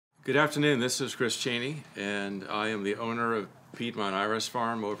Good afternoon, this is Chaney, and I am the owner of Piedmont Iris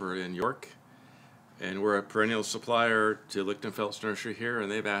Farm over in York. And we're a perennial supplier to Lichtenfeld's nursery here,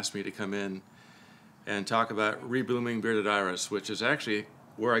 and they've asked me to come in and talk about reblooming bearded iris, which is actually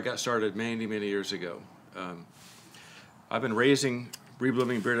where I got started many, many years ago. I've been raising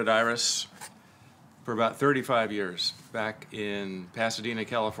reblooming bearded iris for about 35 years. Back in Pasadena,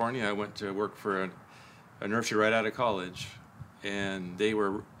 California, I went to work for a nursery right out of college, and they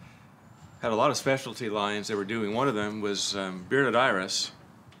had a lot of specialty lines they were doing. One of them was bearded iris,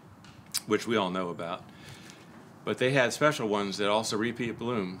 which we all know about, but they had special ones that also repeat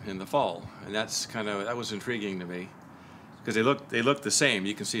bloom in the fall, and that was intriguing to me because they look the same.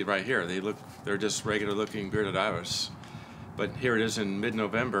 You can see it right here. They're just regular looking bearded iris, but here it is in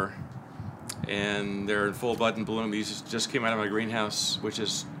mid-November, and they're in full bud and bloom. These just came out of my greenhouse, which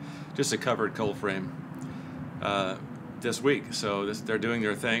is just a covered cold frame, this week. So they're doing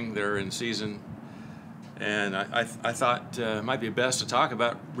their thing. They're in season, and I thought it might be best to talk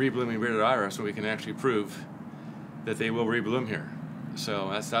about reblooming bearded iris so we can actually prove that they will rebloom here.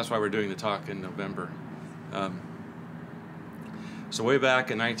 So that's why we're doing the talk in November. So way back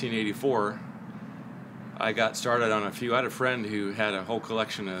in 1984, I got started on a few. I had a friend who had a whole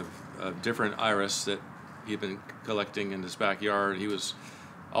collection of different iris that he'd been collecting in his backyard. He was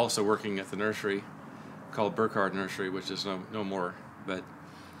also working at the nursery called Burkhardt Nursery, which is no more. But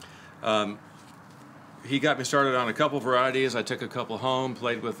he got me started on a couple varieties. I took a couple home,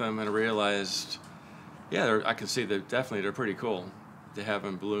 played with them, and I realized, yeah, I can see that definitely they're pretty cool to have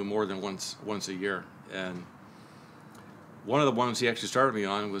them bloom more than once a year. And one of the ones he actually started me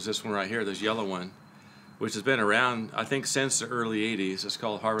on was this one right here, this yellow one, which has been around, I think, since the early 80s. It's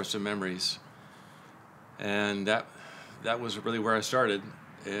called Harvest of Memories. And that was really where I started.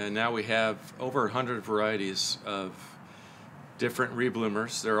 And now we have over 100 varieties of different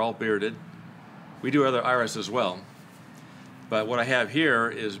rebloomers. They're all bearded. We do other iris as well. But what I have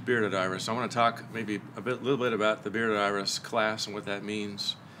here is bearded iris. I want to talk maybe a little bit about the bearded iris class and what that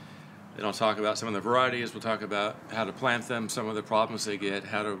means. Then I'll talk about some of the varieties. We'll talk about how to plant them, some of the problems they get,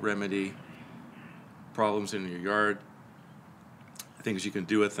 how to remedy problems in your yard, things you can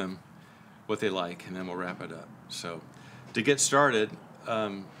do with them, what they like, and then we'll wrap it up. So to get started,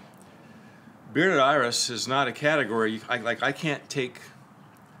 bearded iris is not a category. I can't take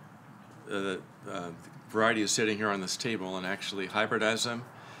the varieties sitting here on this table and actually hybridize them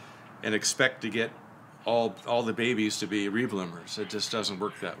and expect to get all the babies to be rebloomers. It just doesn't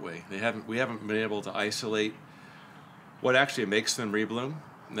work that way. We haven't been able to isolate what actually makes them rebloom.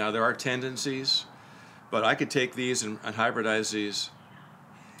 Now there are tendencies, but I could take these and hybridize these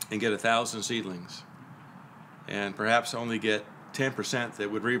and get 1,000 seedlings, and perhaps only get 10%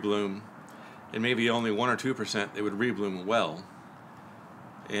 that would rebloom, and maybe only 1 or 2% that would rebloom well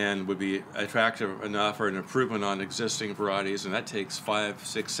and would be attractive enough or an improvement on existing varieties, and that takes 5,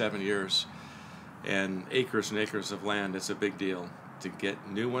 6, 7 years and acres of land. It's a big deal to get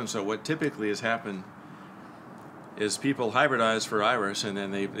new ones. So what typically has happened is people hybridize for iris, and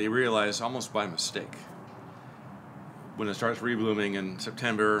then they realize almost by mistake when it starts reblooming in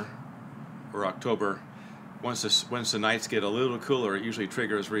September or October. Once the nights get a little cooler, it usually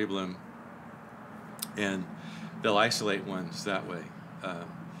triggers rebloom, and they'll isolate ones that way.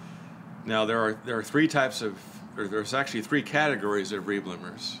 Now there are there's actually three categories of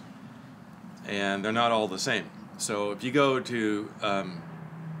rebloomers, and they're not all the same. So if you go to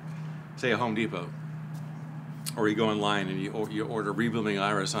say a Home Depot, or you go online and you order reblooming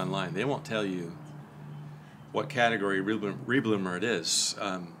iris online, they won't tell you what category rebloomer it is.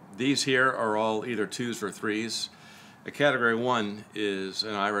 These here are all either 2s or 3s. A category 1 is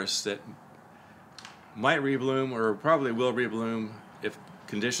an iris that might rebloom or probably will rebloom if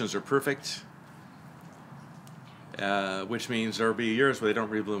conditions are perfect, which means there will be years where they don't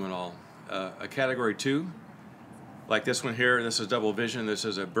rebloom at all. A category 2, like this one here, this is double vision. This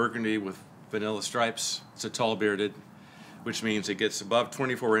is a burgundy with vanilla stripes. It's a tall bearded, which means it gets above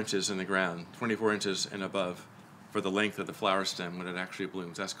 24 inches in the ground, 24 inches and above for the length of the flower stem when it actually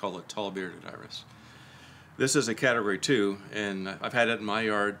blooms. That's called a tall bearded iris. This is a category 2, and I've had it in my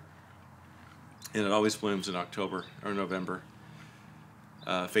yard, and it always blooms in October or November,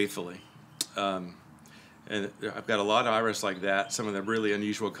 faithfully. And I've got a lot of iris like that. Some of the really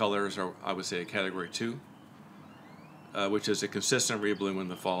unusual colors are, I would say, a category 2, which is a consistent rebloom in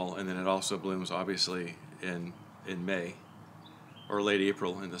the fall, and then it also blooms obviously in May or late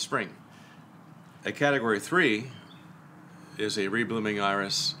April in the spring. A category 3 is a reblooming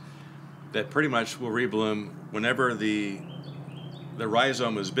iris that pretty much will rebloom whenever the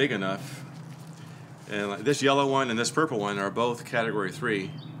rhizome is big enough. And this yellow one and this purple one are both category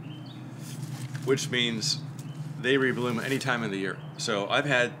 3. which means they rebloom any time of the year. So I've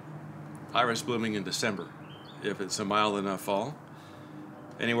had iris blooming in December, if it's a mild enough fall,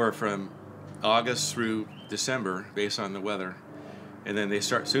 anywhere from August through December based on the weather. And then they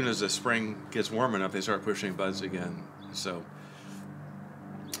start, as soon as the spring gets warm enough, they start pushing buds again. So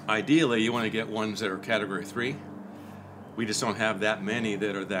ideally you want to get ones that are category 3. We just don't have that many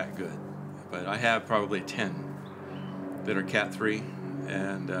that are that good. But I have probably 10 that are cat 3,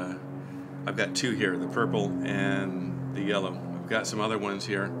 and I've got 2 here, the purple and the yellow. I've got some other ones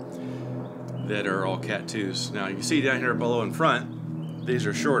here that are all cat 2s. Now you see down here below in front, these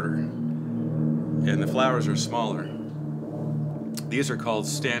are shorter and the flowers are smaller. These are called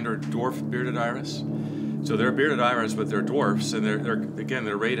standard dwarf bearded iris. So they're bearded iris, but they're dwarfs, and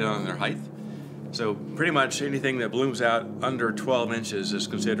they're rated on their height. So pretty much anything that blooms out under 12 inches is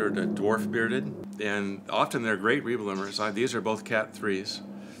considered a dwarf bearded, and often they're great rebloomers. These are both cat 3s.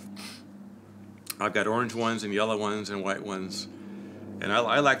 I've got orange ones and yellow ones and white ones. And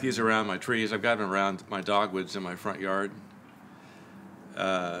I like these around my trees. I've got them around my dogwoods in my front yard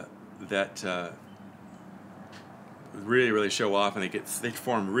that really, really show off, and they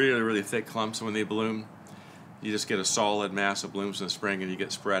form really, really thick clumps when they bloom. You just get a solid mass of blooms in the spring, and you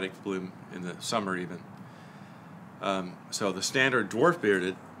get sporadic bloom in the summer even. So the standard dwarf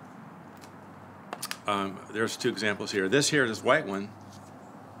bearded, there's 2 examples here. This white one,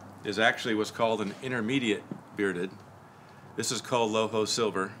 is actually what's called an intermediate bearded. This is called Loho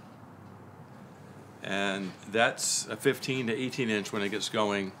Silver, and that's a 15 to 18 inch when it gets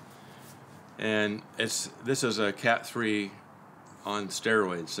going. And this is a cat 3 on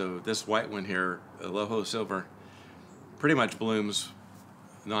steroids. So this white one here, Loho Silver, pretty much blooms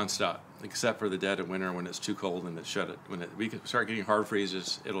nonstop, except for the dead of winter when it's too cold and we start getting hard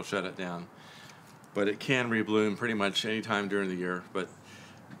freezes, it'll shut it down. But it can rebloom pretty much any time during the year. But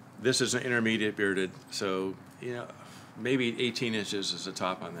this is an intermediate bearded, so maybe 18 inches is the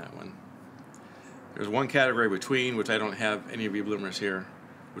top on that one. There's one category between, which I don't have any rebloomers here,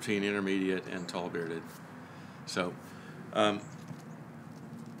 between intermediate and tall bearded. So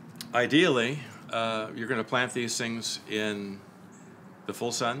ideally you're going to plant these things in the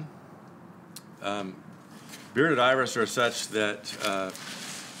full sun. Bearded iris are such that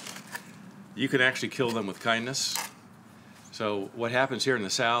you can actually kill them with kindness. So what happens here in the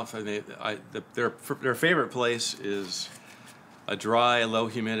south, their favorite place is a dry, low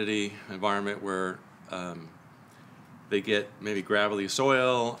humidity environment where they get maybe gravelly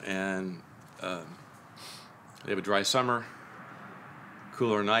soil, and they have a dry summer.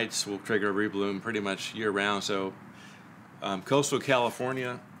 Cooler nights will trigger a rebloom pretty much year round. So coastal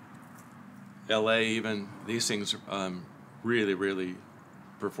California, LA even, these things really, really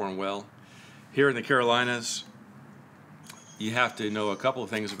perform well. Here in the Carolinas, you have to know a couple of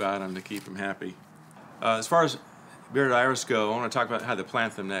things about them to keep them happy. As far as bearded iris go, I want to talk about how to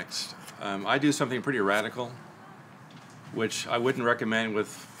plant them next. I do something pretty radical, which I wouldn't recommend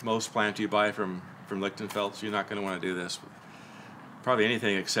with most plants you buy from Lichtenfeld's. You're not going to want to do this. Probably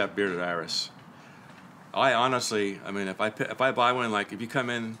anything except bearded iris. I honestly, if I buy one, like if you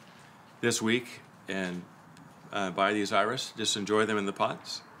come in this week and buy these iris, just enjoy them in the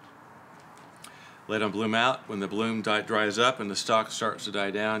pots. Let them bloom out. When the bloom dries up and the stalk starts to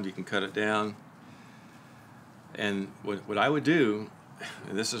die down, you can cut it down. And what I would do,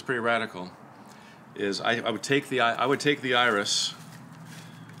 and this is pretty radical, is I would take the iris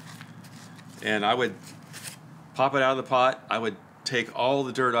and I would pop it out of the pot. I would take all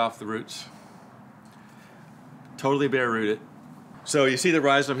the dirt off the roots, totally bare root it. So you see the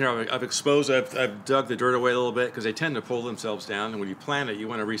rhizome here. I've dug the dirt away a little bit because they tend to pull themselves down, and when you plant it, you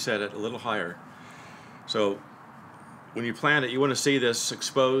want to reset it a little higher. So when you plant it, you want to see this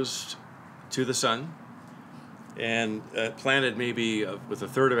exposed to the sun, and planted maybe with a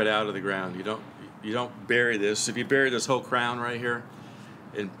third of it out of the ground. You don't bury this. If you bury this whole crown right here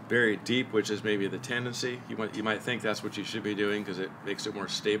and bury it deep, which is maybe the tendency, you might think that's what you should be doing because it makes it more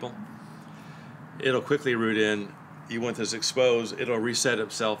stable. It'll quickly root in. You want this exposed, it'll reset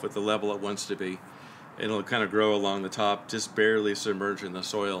itself at the level it wants to be. It'll kind of grow along the top, just barely submerged in the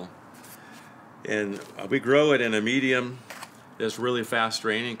soil. And we grow it in a medium that's really fast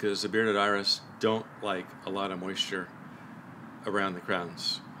draining because the bearded iris don't like a lot of moisture around the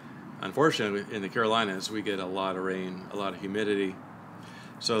crowns. Unfortunately, in the Carolinas, we get a lot of rain, a lot of humidity.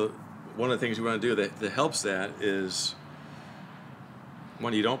 So one of the things you want to do that helps that is,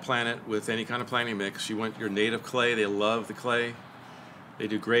 when you don't plant it with any kind of planting mix, you want your native clay. They love the clay. They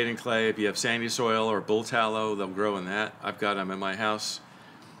do great in clay. If you have sandy soil or bull tallow, they'll grow in that. I've got them in my house.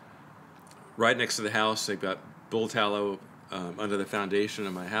 Right next to the house, they've got bull tallow under the foundation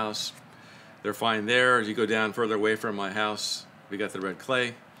of my house. they're fine there. As you go down further away from my house, we got the red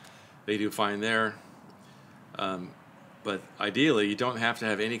clay. They do fine there. But ideally, you don't have to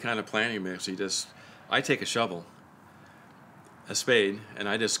have any kind of planting mix. I take a shovel, a spade, and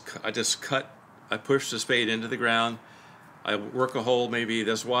I push the spade into the ground. I work a hole maybe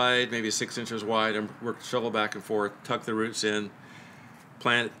this wide, maybe 6 inches wide, and work the shovel back and forth, tuck the roots in,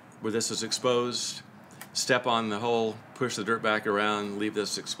 plant where this is exposed, step on the hole, push the dirt back around, leave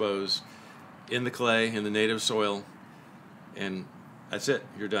this exposed in the clay, in the native soil, and that's it,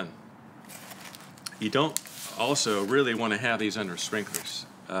 you're done. You don't also really want to have these under sprinklers.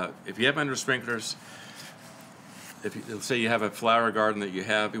 If you have under sprinklers, let's say you have a flower garden that you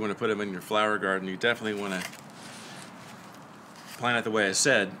want to put them in your flower garden, you definitely want to plant it the way I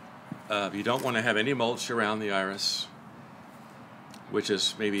said. You don't want to have any mulch around the iris, which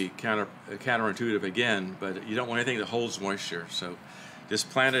is maybe counterintuitive again, but you don't want anything that holds moisture. So just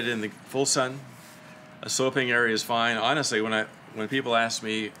plant it in the full sun. A sloping area is fine. Honestly, when people ask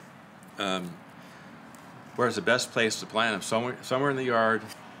me where's the best place to plant them, somewhere in the yard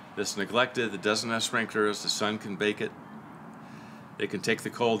that's neglected, that doesn't have sprinklers, the sun can bake it. It can take the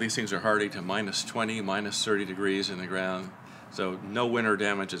cold. These things are hardy to minus 20, minus 30 degrees in the ground. So no winter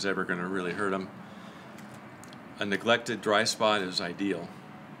damage is ever going to really hurt them. A neglected dry spot is ideal,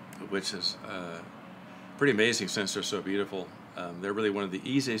 which is pretty amazing since they're so beautiful. They're really one of the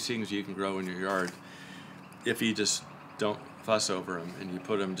easiest things you can grow in your yard if you just don't fuss over them and you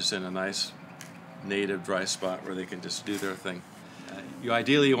put them just in a nice native dry spot where they can just do their thing. You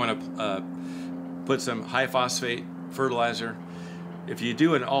ideally want to put some high phosphate fertilizer. If you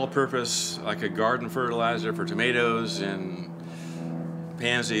do an all-purpose, like a garden fertilizer for tomatoes and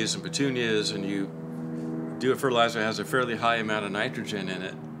pansies and petunias, and you do a fertilizer that has a fairly high amount of nitrogen in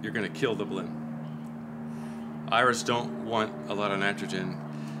it, you're going to kill the bloom. Iris don't want a lot of nitrogen.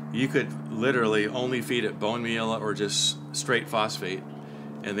 You could literally only feed it bone meal or just straight phosphate,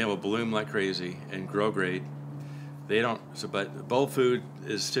 and they will bloom like crazy and grow great. But bulb food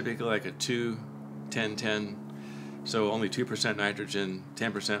is typically like a 2-10-10, so only 2% nitrogen,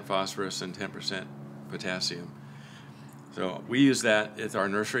 10% phosphorus, and 10% potassium. So we use that at our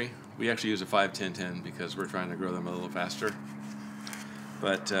nursery. We actually use a 5-10-10 because we're trying to grow them a little faster.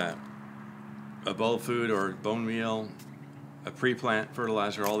 But a bulb food or bone meal, a pre-plant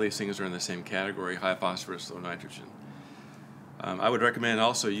fertilizer, all these things are in the same category, high phosphorus, low nitrogen. I would recommend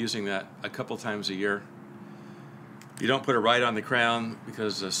also using that a couple times a year. You don't put it right on the crown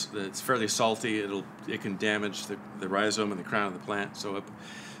because it's fairly salty. It can damage the rhizome and the crown of the plant. So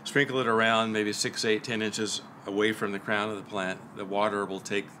sprinkle it around maybe 6, 8, 10 inches away from the crown of the plant. The water will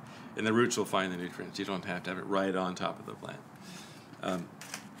take, and the roots will find the nutrients. You don't have to have it right on top of the plant.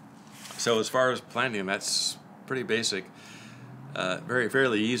 So as far as planting them, that's pretty basic.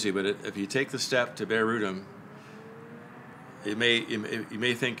 Fairly easy, but if you take the step to bare root them, you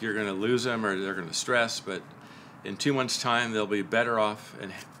may think you're going to lose them or they're going to stress, but in 2 months' time, they'll be better off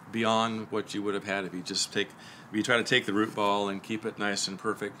and beyond what you would have had if you try to take the root ball and keep it nice and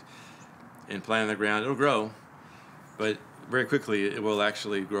perfect and plant in the ground. It'll grow, but very quickly it will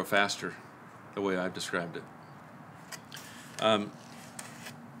actually grow faster, the way I've described it.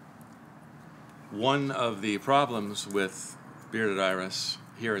 One of the problems with bearded iris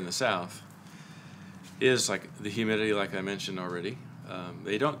here in the South is like the humidity, like I mentioned already.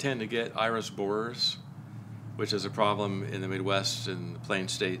 They don't tend to get iris borers, which is a problem in the Midwest and the Plain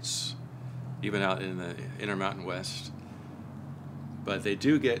States, even out in the Intermountain West. But they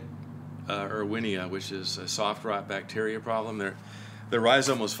do get Erwinia, which is a soft rot bacteria problem. The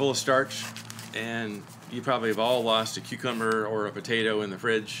rhizome was full of starch, and you probably have all lost a cucumber or a potato in the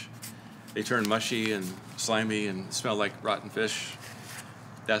fridge. They turn mushy and slimy and smell like rotten fish.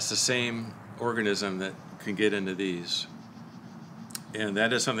 That's the same organism that can get into these. And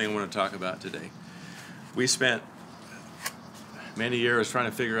that is something I want to talk about today. We spent many years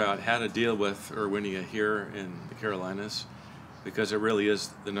trying to figure out how to deal with Erwinia here in the Carolinas because it really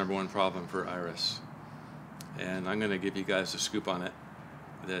is the #1 problem for iris. And I'm going to give you guys a scoop on it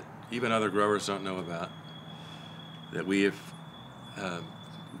that even other growers don't know about, that we have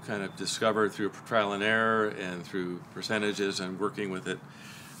kind of discovered through trial and error and through percentages and working with it.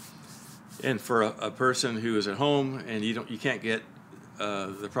 And for a person who is at home and you can't get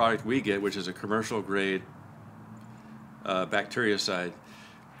the product we get, which is a commercial grade bactericide,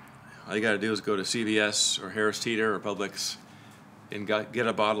 all you got to do is go to CVS or Harris Teeter or Publix and get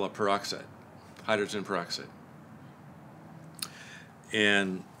a bottle of peroxide, hydrogen peroxide.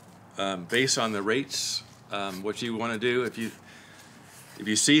 And based on the rates, what you want to do, if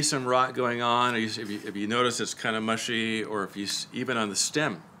you see some rot going on, or if you notice it's kind of mushy, or if you even on the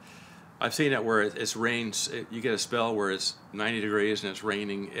stem, I've seen it where it's rains. You get a spell where it's 90 degrees and it's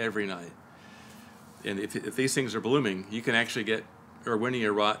raining every night. And if these things are blooming, you can actually get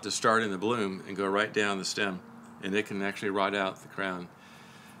Erwinia rot to start in the bloom and go right down the stem, and it can actually rot out the crown.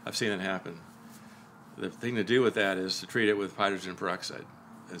 I've seen it happen. The thing to do with that is to treat it with hydrogen peroxide.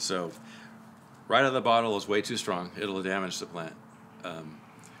 And so right out of the bottle is way too strong. It'll damage the plant.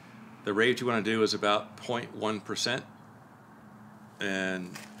 The rate you want to do is about 0.1%.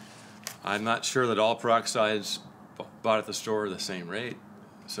 And I'm not sure that all peroxides bought at the store are the same rate.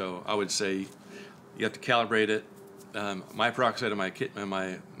 So I would say you have to calibrate it. My peroxide in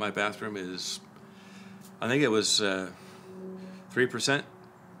my bathroom is, I think it was 3%.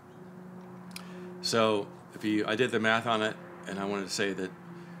 So I did the math on it, and I wanted to say that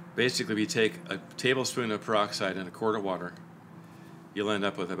basically if you take a tablespoon of peroxide in a quart of water, you'll end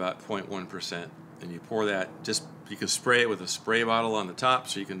up with about 0.1%. And you pour that, you can spray it with a spray bottle on the top,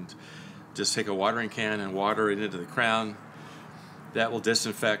 so you can just take a watering can and water it into the crown. That will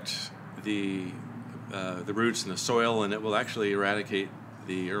disinfect the roots in the soil, and it will actually eradicate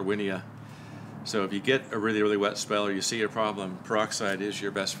the Erwinia. So if you get a really, really wet spell or you see a problem, peroxide is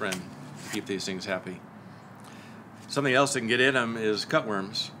your best friend to keep these things happy. Something else that can get in them is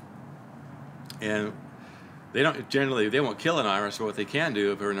cutworms. And they won't kill an iris, but what they can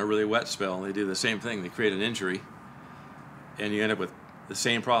do if they're in a really wet spell, they do the same thing. They create an injury, and you end up with the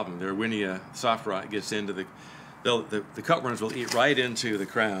same problem. The Erwinia soft rot gets into the cutworms will eat right into the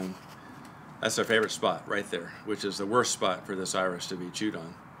crown. That's their favorite spot right there, which is the worst spot for this iris to be chewed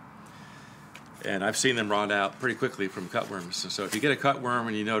on. And I've seen them rot out pretty quickly from cutworms. And so if you get a cutworm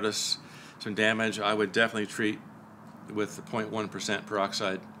and you notice some damage, I would definitely treat with the 0.1%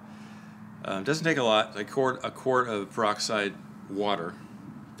 peroxide. It doesn't take a lot. A quart of peroxide water,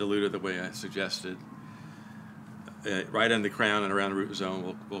 diluted the way I suggested, right in the crown and around the root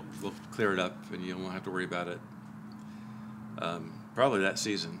zone will clear it up, and you won't have to worry about it. Probably that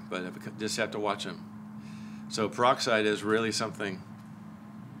season, but just have to watch them. So peroxide is really something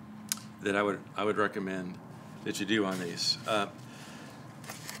that I would recommend that you do on these.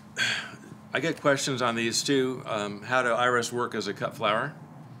 I get questions on these too. How do iris work as a cut flower?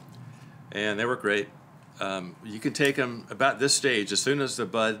 And they work great. You can take them about this stage. As soon as the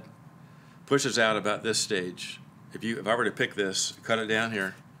bud pushes out about this stage, if I were to pick this, cut it down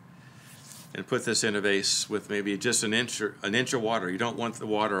here, and put this in a vase with maybe just an inch of water. You don't want the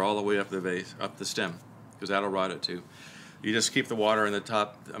water all the way up the vase, up the stem, because that'll rot it too. You just keep the water in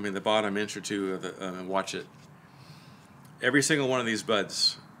the bottom inch or two of and watch it. Every single one of these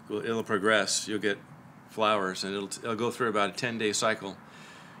buds, it'll progress. You'll get flowers, and it'll go through about a 10-day cycle.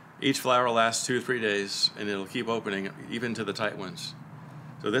 Each flower will last 2 or 3 days, and it'll keep opening, even to the tight ones.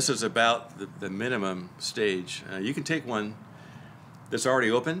 So this is about the minimum stage. You can take one that's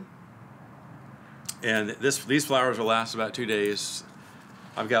already open, and these flowers will last about 2 days.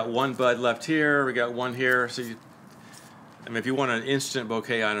 I've got one bud left here. We got one here. So if you want an instant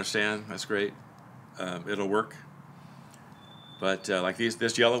bouquet, I understand. That's great. It'll work. But like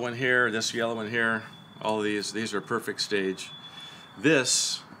this yellow one here, this yellow one here, all of these are perfect stage.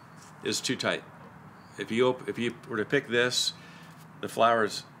 This is too tight. If you were to pick this, the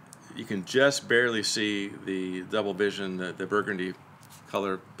flowers, you can just barely see the double vision, the burgundy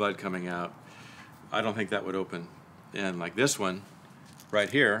color bud coming out. I don't think that would open. And like this one right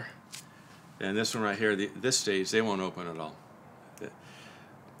here, and this one right here, this stage, they won't open at all.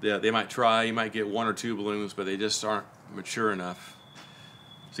 They might try, you might get 1 or 2 blooms, but they just aren't mature enough.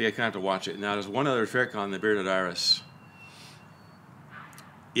 So you kind of have to watch it. Now there's one other trick on the bearded iris.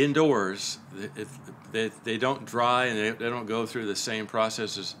 Indoors, they don't dry and they don't go through the same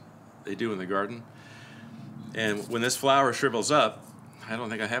processes they do in the garden. And when this flower shrivels up, I don't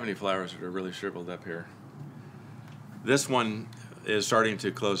think I have any flowers that are really shriveled up here. This one is starting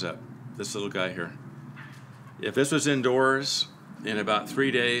to close up, this little guy here. If this was indoors, in about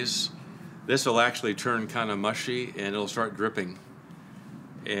 3 days, this will actually turn kind of mushy and it'll start dripping.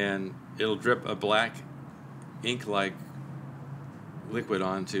 And it'll drip a black ink-like liquid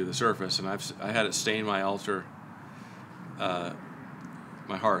onto the surface, and I had it stain my altar,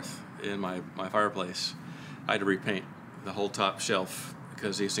 my hearth in my fireplace. I had to repaint the whole top shelf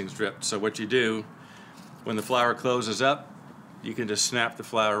because these things dripped. So what you do, when the flower closes up, you can just snap the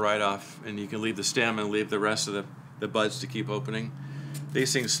flower right off, and you can leave the stem and leave the rest of the buds to keep opening.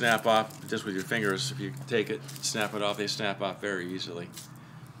 These things snap off just with your fingers. If you take it, snap it off, they snap off very easily.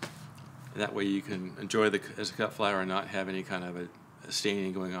 And that way you can enjoy as a cut flower and not have any kind of a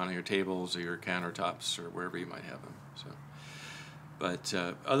staining going on your tables or your countertops or wherever you might have them. So, but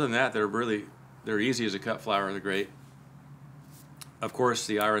other than that, they're easy as a cut flower. They're great. Of course,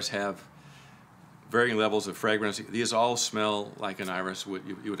 the iris have varying levels of fragrance. These all smell like an iris, what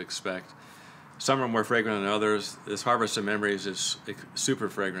you would expect. Some are more fragrant than others. This Harvest of Memories is super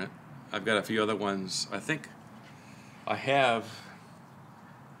fragrant. I've got a few other ones. I think I have,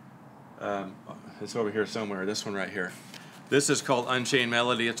 it's over here somewhere, this one right here. This is called Unchained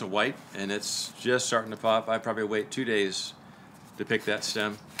Melody. It's a white, and it's just starting to pop. I probably wait 2 days to pick that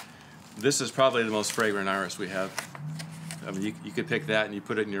stem. This is probably the most fragrant iris we have. I mean, you could pick that and you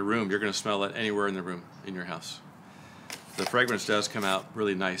put it in your room. You're going to smell it anywhere in the room, in your house. The fragrance does come out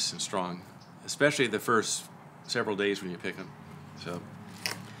really nice and strong, especially the first several days when you pick them. So,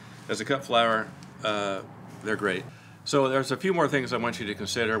 as a cut flower, they're great. So there's a few more things I want you to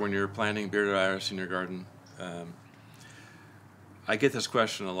consider when you're planting bearded iris in your garden. I get this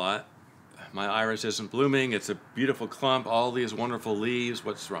question a lot. My iris isn't blooming. It's a beautiful clump, all these wonderful leaves.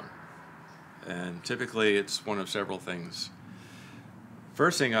 What's wrong? And typically it's one of several things.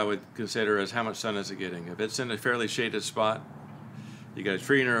 First thing I would consider is how much sun is it getting. If it's in a fairly shaded spot, you got a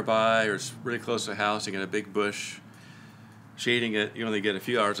tree nearby, or it's really close to a house, you got a big bush shading it, you only get a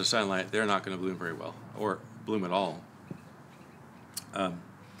few hours of sunlight, they're not going to bloom very well, or bloom at all.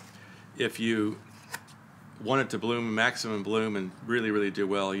 If you want it to bloom, maximum bloom, and really do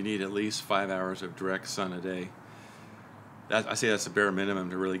well, you need at least 5 hours of direct sun a day. I say that's the bare minimum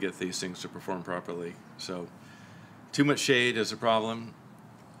to really get these things to perform properly. So too much shade is a problem.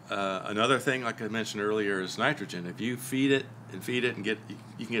 Another thing, like I mentioned earlier, is nitrogen. If you feed it and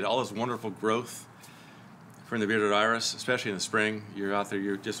you can get all this wonderful growth from the bearded iris, especially in the spring. You're out there,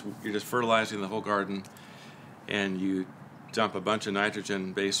 you're just fertilizing the whole garden, and you dump a bunch of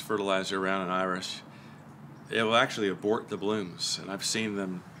nitrogen-based fertilizer around an iris. It will actually abort the blooms, and I've seen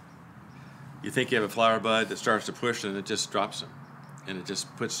them. You think you have a flower bud that starts to push, and it just drops them, and it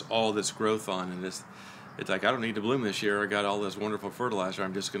just puts all this growth on, and it's like, I don't need to bloom this year. I got all this wonderful fertilizer.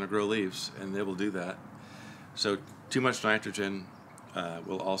 I'm just going to grow leaves, and they will do that. So too much nitrogen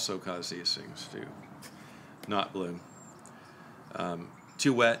will also cause these things to not bloom.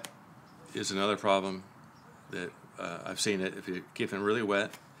 Too wet is another problem that I've seen it. If you keep them really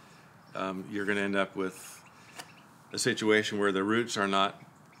wet, you're going to end up with a situation where the roots are not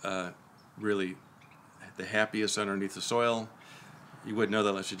really the happiest underneath the soil. You wouldn't know that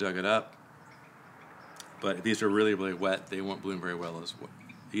unless you dug it up. But if these are really wet, they won't bloom very well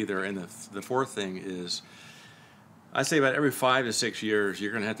either. And the fourth thing is, I say about every 5 to 6 years,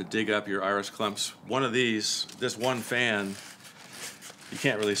 you're going to have to dig up your iris clumps. One of these, this one fan, you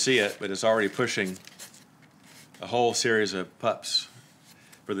can't really see it, but it's already pushing a whole series of pups.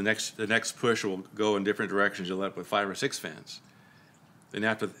 For the next push will go in different directions. You'll end up with 5 or 6 fans. Then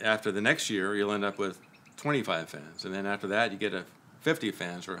after the next year, you'll end up with 25 fans. And then after that, you get 50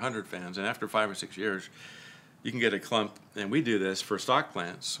 fans or 100 fans. And after 5 or 6 years, you can get a clump. And we do this for stock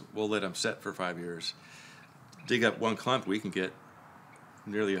plants. We'll let them set for 5 years. Dig up one clump, we can get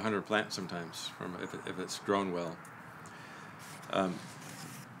nearly 100 plants sometimes from if it's grown well.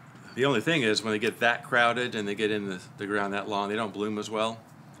 The only thing is, when they get that crowded and they get in the ground that long, they don't bloom as well.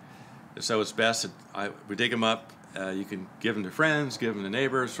 So it's best we dig them up. You can give them to friends, give them to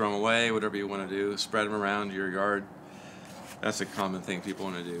neighbors, throw them away, whatever you want to do. Spread them around your yard. That's a common thing people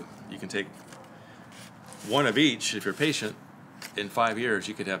want to do. You can take one of each if you're patient. In 5 years,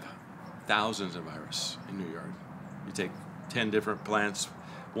 you could have thousands of iris in your yard. You take 10 different plants,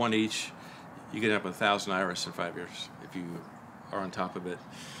 one each, you get up with 1,000 iris in 5 years if you are on top of it.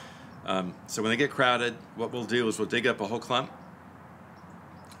 So when they get crowded, what we'll do is we'll dig up a whole clump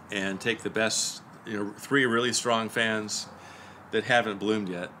and take the best, 3 really strong fans that haven't bloomed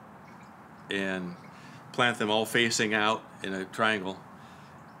yet, and plant them all facing out in a triangle,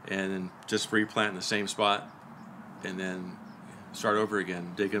 and then just replant in the same spot, and then start over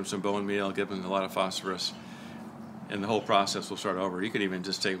again. Dig them some bone meal, give them a lot of phosphorus, and the whole process will start over. You could even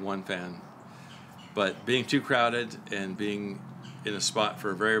just take one fan. But being too crowded and being in a spot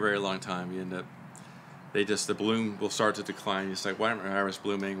for a very long time, you end up, the bloom will start to decline. It's like, why aren't my iris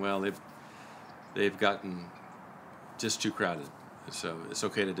blooming? Well, they've gotten just too crowded. So it's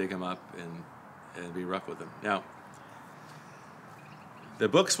okay to dig them up and be rough with them. Now, the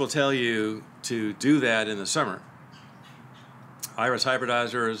books will tell you to do that in the summer. Iris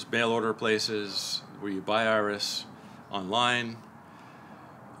hybridizers, mail order places where you buy iris online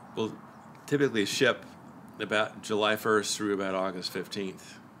will typically ship about July 1st through about August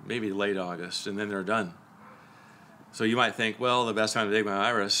 15th, maybe late August, and then they're done. So you might think, well, the best time to dig my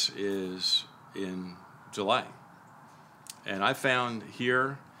iris is in July. And I found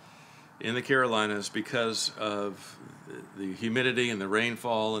here in the Carolinas, because of the humidity and the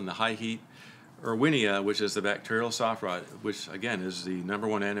rainfall and the high heat, Erwinia, which is the bacterial soft rot, which again is the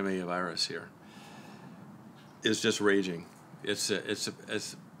 #1 enemy of iris here, is just raging. It's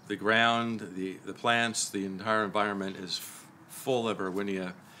the ground, the plants, the entire environment is full of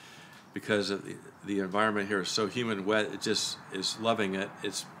Erwinia because of the environment here is so humid and wet. It just is loving it.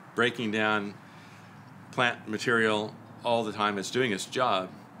 It's breaking down plant material all the time. It's doing its job.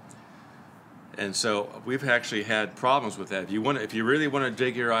 And so we've actually had problems with that. If you really want to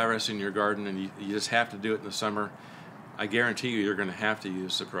dig your iris in your garden and you just have to do it in the summer, I guarantee you're going to have to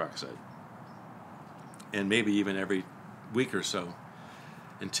use the peroxide. And maybe even every week or so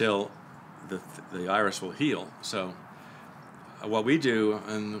until the iris will heal. So what we do,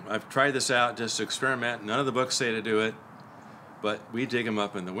 and I've tried this out just to experiment, none of the books say to do it, but we dig them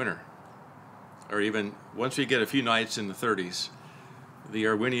up in the winter. Or even once we get a few nights in the 30s, the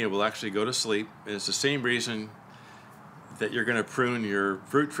Erwinia will actually go to sleep. And it's the same reason that you're going to prune your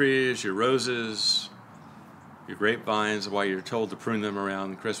fruit trees, your roses, your grapevines, why you're told to prune them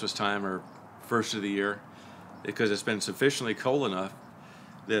around Christmas time or first of the year, because it's been sufficiently cold enough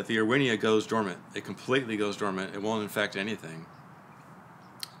that the Erwinia goes dormant. It completely goes dormant. It won't infect anything.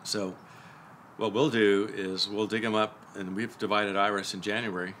 So what we'll do is we'll dig them up, and we've divided iris in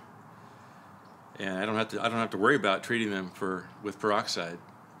January. And I don't have to worry about treating them with peroxide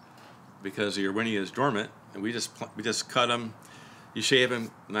because the Erwinia is dormant, and we just cut them. You shave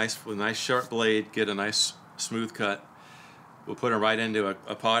them with a nice sharp blade, get a nice smooth cut. We'll put them right into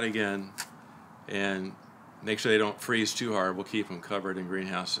a pot again, and make sure they don't freeze too hard. We'll keep them covered in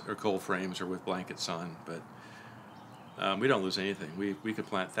greenhouse or cold frames or with blankets on, but we don't lose anything. We could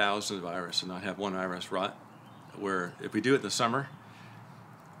plant thousands of iris and not have one iris rot. Where if we do it in the summer,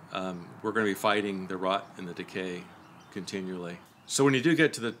 we're going to be fighting the rot and the decay continually. So when you do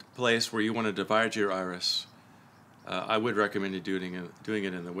get to the place where you want to divide your iris, I would recommend you doing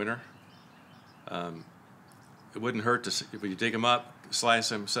it in the winter. It wouldn't hurt if you dig them up, slice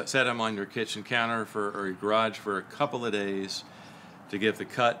them, set them on your kitchen counter or your garage for a couple of days to give the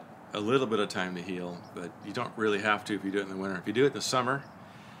cut a little bit of time to heal, but you don't really have to if you do it in the winter. If you do it in the summer,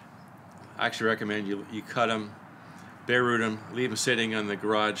 I actually recommend you cut them, bare root them, leave them sitting on the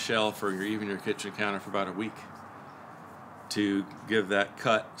garage shelf or even your kitchen counter for about a week to give that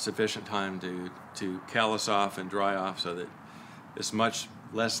cut sufficient time to callus off and dry off so that it's much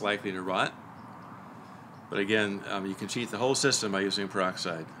less likely to rot. But again, you can cheat the whole system by using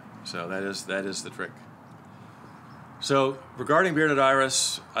peroxide. So that is the trick. So regarding bearded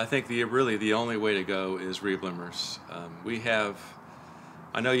iris, I think really the only way to go is rebloomers.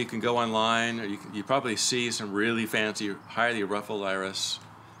 I know you can go online, or you probably see some really fancy, highly ruffled iris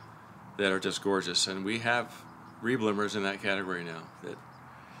that are just gorgeous, and we have rebloomers in that category now that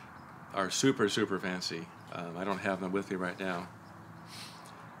are super, super fancy. I don't have them with me right now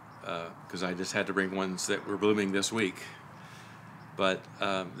because I just had to bring ones that were blooming this week. But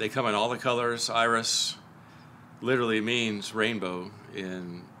they come in all the colors. Iris literally means rainbow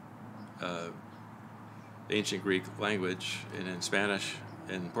in ancient Greek language, and in Spanish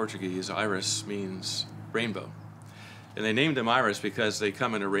and Portuguese, iris means rainbow. And they named them iris because they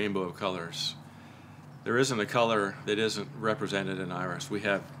come in a rainbow of colors. There isn't a color that isn't represented in iris. We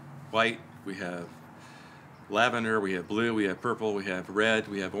have white, we have lavender, we have blue, we have purple, we have red,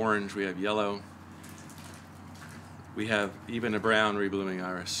 we have orange, we have yellow. We have even a brown reblooming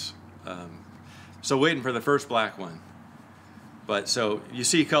iris. So waiting for the first black one. But so you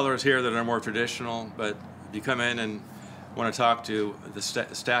see colors here that are more traditional, but if you come in and want to talk to the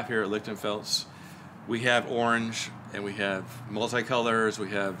staff here at Lichtenfeld's, we have orange and we have multicolors, we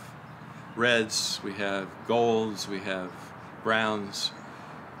have reds, we have golds, we have browns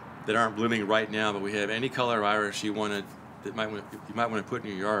that aren't blooming right now, but we have any color iris you might want to put in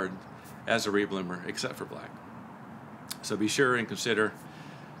your yard as a rebloomer, except for black. So be sure and consider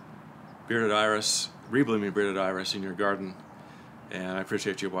bearded iris, reblooming bearded iris in your garden, and I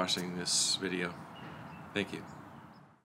appreciate you watching this video. Thank you.